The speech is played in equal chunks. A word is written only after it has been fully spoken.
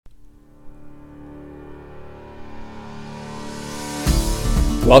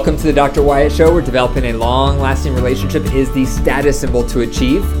Welcome to the Dr. Wyatt Show, where developing a long-lasting relationship is the status symbol to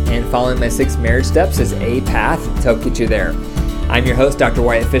achieve, and following my 6 marriage steps is a path to help get you there. I'm your host, Dr.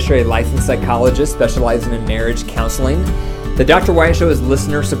 Wyatt Fisher, a licensed psychologist specializing in marriage counseling. The Dr. Wyatt Show is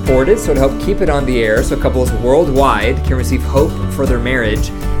listener-supported, so to help keep it on the air so couples worldwide can receive hope for their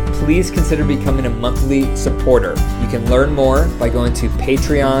marriage, please consider becoming a monthly supporter. You can learn more by going to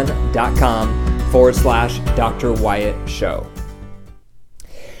patreon.com/Dr. Wyatt Show.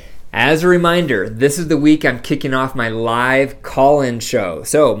 As a reminder, this is the week I'm kicking off my live call-in show.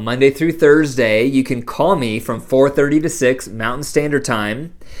 So Monday through Thursday, you can call me from 4:30 to 6 Mountain Standard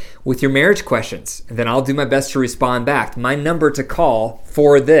Time with your marriage questions, and then I'll do my best to respond back. My number to call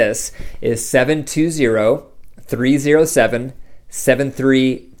for this is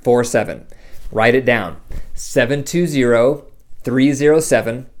 720-307-7347. Write it down,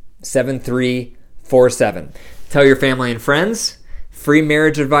 720-307-7347. Tell your family and friends. Free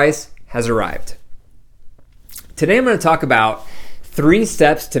marriage advice has arrived. Today I'm going to talk about 3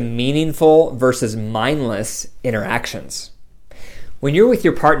 steps to meaningful versus mindless interactions. When you're with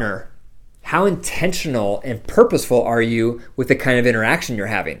your partner, how intentional and purposeful are you with the kind of interaction you're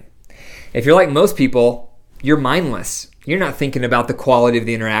having? If you're like most people, you're mindless. You're not thinking about the quality of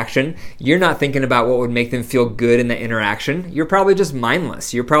the interaction. You're not thinking about what would make them feel good in the interaction. You're probably just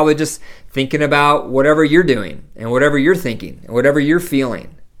mindless. You're probably just thinking about whatever you're doing and whatever you're thinking and whatever you're feeling.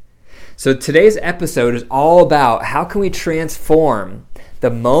 So today's episode is all about how can we transform the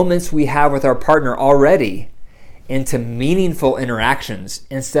moments we have with our partner already into meaningful interactions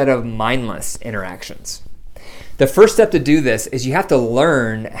instead of mindless interactions. The first step to do this is you have to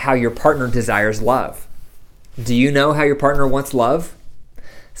learn how your partner desires love. Do you know how your partner wants love?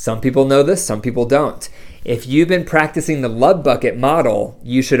 Some people know this, some people don't. If you've been practicing the love bucket model,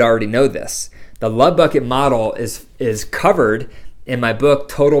 you should already know this. The love bucket model is covered in my book,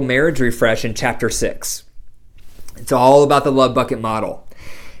 Total Marriage Refresh, in Chapter 6. It's all about the love bucket model.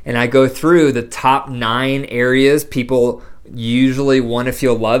 And I go through the top 9 areas people usually want to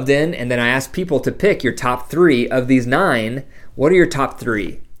feel loved in, and then I ask people to pick your top 3 of these 9. What are your top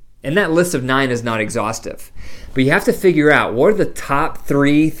 3? And that list of 9 is not exhaustive. But you have to figure out what are the top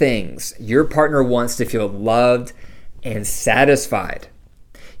 3 things your partner wants to feel loved and satisfied.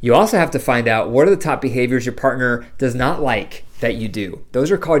 You also have to find out what are the top behaviors your partner does not like that you do. Those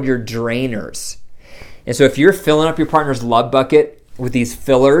are called your drainers. And so if you're filling up your partner's love bucket with these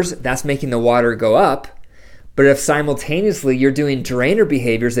fillers, that's making the water go up. But if simultaneously you're doing drainer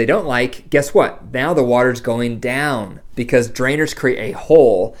behaviors they don't like, guess what? Now the water's going down because drainers create a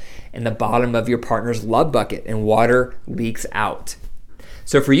hole in the bottom of your partner's love bucket and water leaks out.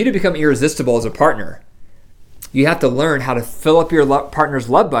 So for you to become irresistible as a partner, you have to learn how to fill up your partner's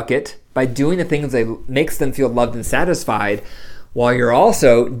love bucket by doing the things that makes them feel loved and satisfied, while you're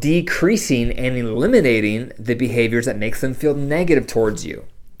also decreasing and eliminating the behaviors that makes them feel negative towards you.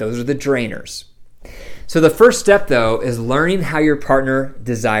 Those are the drainers. So the first step, though, is learning how your partner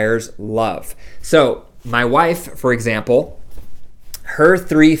desires love. So my wife, for example, her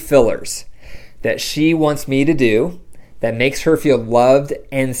 3 fillers that she wants me to do that makes her feel loved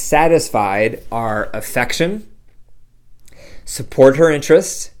and satisfied are affection, support her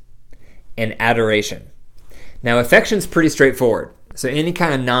interests, and adoration. Now, affection's pretty straightforward. So any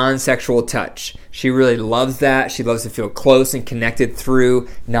kind of non-sexual touch. She really loves that. She loves to feel close and connected through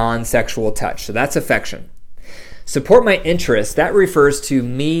non-sexual touch. So that's affection. Support my interests. That refers to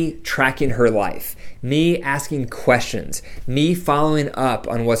me tracking her life, me asking questions, me following up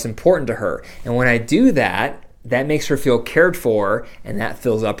on what's important to her. And when I do that, that makes her feel cared for, and that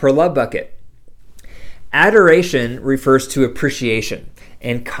fills up her love bucket. Adoration refers to appreciation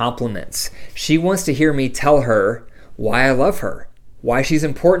and compliments. She wants to hear me tell her why I love her, why she's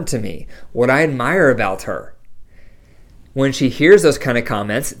important to me, what I admire about her. When she hears those kind of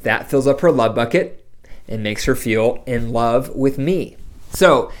comments, that fills up her love bucket and makes her feel in love with me.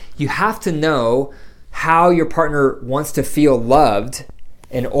 So you have to know how your partner wants to feel loved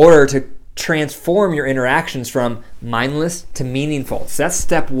in order to transform your interactions from mindless to meaningful. So that's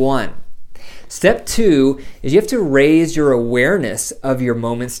step 1. Step 2 is you have to raise your awareness of your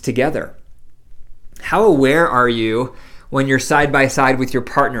moments together. How aware are you when you're side by side with your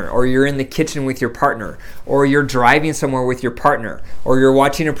partner, or you're in the kitchen with your partner, or you're driving somewhere with your partner, or you're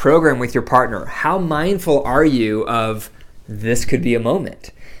watching a program with your partner? How mindful are you of this could be a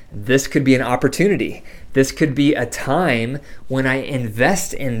moment? This could be an opportunity. This could be a time when I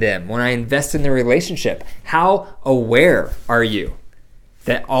invest in them, when I invest in the relationship. How aware are you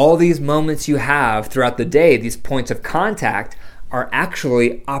that all these moments you have throughout the day, these points of contact, are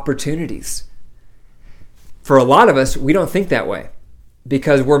actually opportunities? For a lot of us, we don't think that way.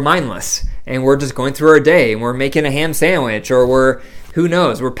 because we're mindless and we're just going through our day and we're making a ham sandwich, or we're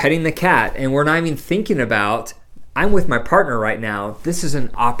petting the cat and we're not even thinking about, I'm with my partner right now. This is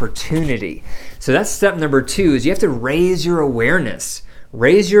an opportunity. So that's step number 2, is you have to raise your awareness.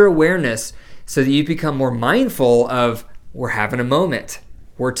 Raise your awareness so that you become more mindful of, we're having a moment.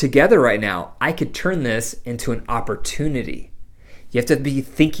 We're together right now. I could turn this into an opportunity. You have to be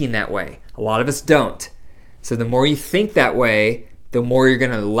thinking that way. A lot of us don't. So the more you think that way, the more you're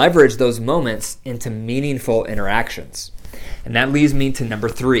going to leverage those moments into meaningful interactions. And that leads me to number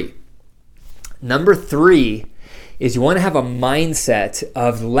 3. Number 3 is you want to have a mindset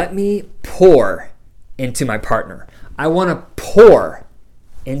of, let me pour into my partner. I want to pour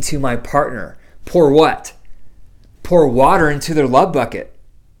into my partner. Pour what? Pour water into their love bucket.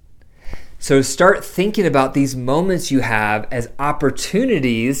 So start thinking about these moments you have as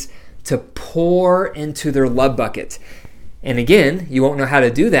opportunities to pour into their love bucket. And again, you won't know how to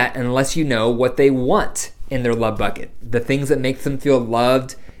do that unless you know what they want in their love bucket, the things that make them feel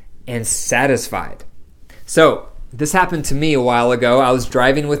loved and satisfied. So this happened to me a while ago. I was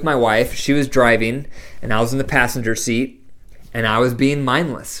driving with my wife. She was driving, and I was in the passenger seat, and I was being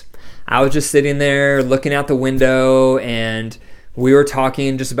mindless. I was just sitting there looking out the window, and we were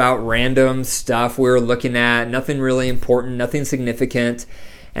talking just about random stuff we were looking at, nothing really important, nothing significant.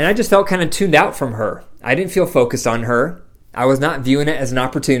 And I just felt kind of tuned out from her. I didn't feel focused on her. I was not viewing it as an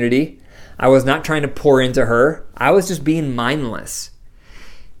opportunity. I was not trying to pour into her. I was just being mindless.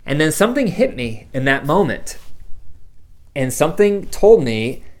 And then something hit me in that moment. And something told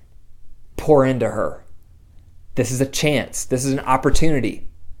me, pour into her. This is a chance. This is an opportunity.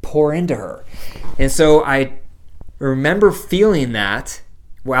 Pour into her. And so I remember feeling that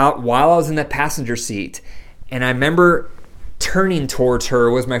while I was in the passenger seat. And I remember turning towards her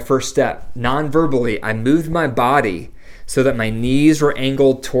was my first step. Non-verbally, I moved my body so that my knees were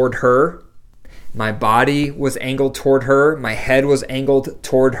angled toward her. My body was angled toward her. My head was angled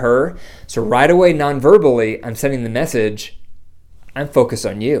toward her. So right away, non-verbally, I'm sending the message, I'm focused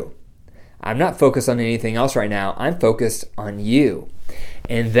on you. I'm not focused on anything else right now. I'm focused on you.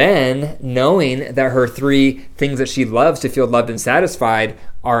 And then knowing that her 3 things that she loves to feel loved and satisfied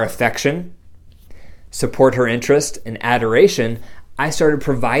are affection, support her interest, and adoration, I started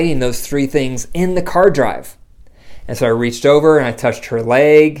providing those 3 things in the car drive. And so I reached over and I touched her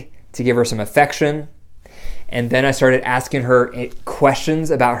leg to give her some affection. And then I started asking her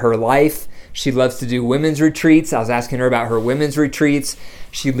questions about her life. She loves to do women's retreats. I was asking her about her women's retreats.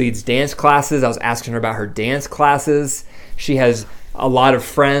 She leads dance classes. I was asking her about her dance classes. She has a lot of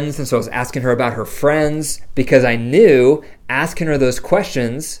friends, and so I was asking her about her friends, because I knew asking her those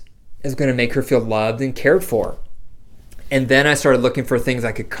questions is going to make her feel loved and cared for. And then I started looking for things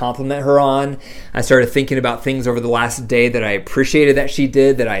I could compliment her on. I started thinking about things over the last day that I appreciated that she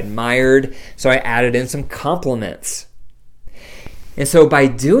did, that I admired. So I added in some compliments. And so by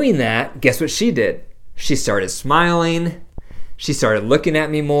doing that, guess what she did? She started smiling. She started looking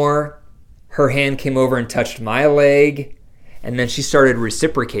at me more. Her hand came over and touched my leg. And then she started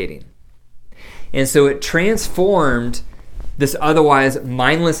reciprocating. And so it transformed this otherwise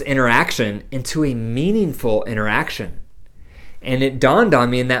mindless interaction into a meaningful interaction. And it dawned on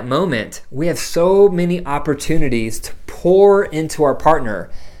me in that moment, we have so many opportunities to pour into our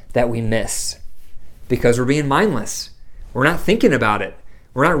partner that we miss because we're being mindless. We're not thinking about it.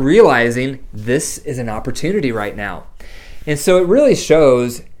 We're not realizing this is an opportunity right now. And so it really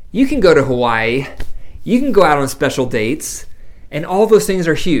shows you can go to Hawaii, you can go out on special dates, and all those things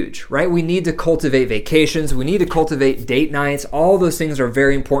are huge, right? We need to cultivate vacations. We need to cultivate date nights. All those things are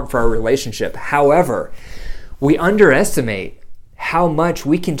very important for our relationship. However, we underestimate how much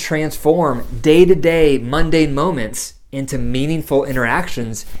we can transform day-to-day mundane moments into meaningful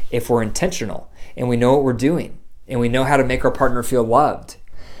interactions if we're intentional and we know what we're doing and we know how to make our partner feel loved.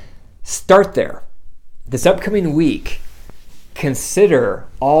 Start there. This upcoming week, consider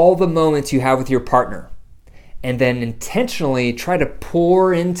all the moments you have with your partner and then intentionally try to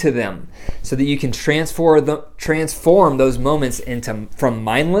pour into them so that you can transform those moments from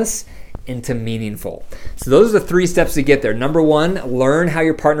mindless into meaningful. So those are the 3 steps to get there. Number 1, learn how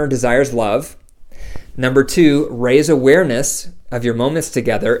your partner desires love. Number 2, raise awareness of your moments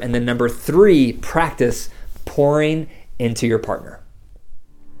together. And then number 3, practice pouring into your partner.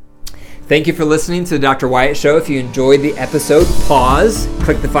 Thank you for listening to the Dr. Wyatt Show. If you enjoyed the episode, pause,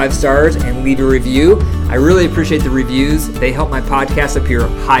 click the 5 stars, and leave a review. I really appreciate the reviews. They help my podcast appear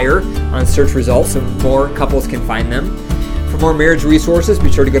higher on search results so more couples can find them. For more marriage resources,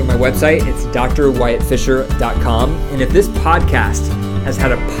 be sure to go to my website. It's drwyattfisher.com. And if this podcast has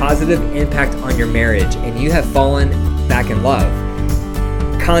had a positive impact on your marriage and you have fallen back in love,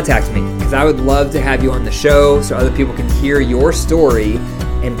 contact me because I would love to have you on the show so other people can hear your story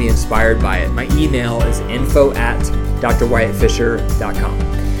and be inspired by it. My email is info@drwyattfisher.com.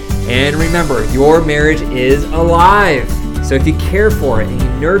 And remember, your marriage is alive. So if you care for it and you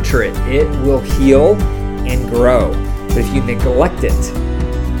nurture it, it will heal and grow. But if you neglect it,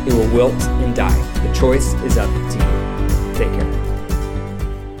 it will wilt and die. The choice is up to you. Take care.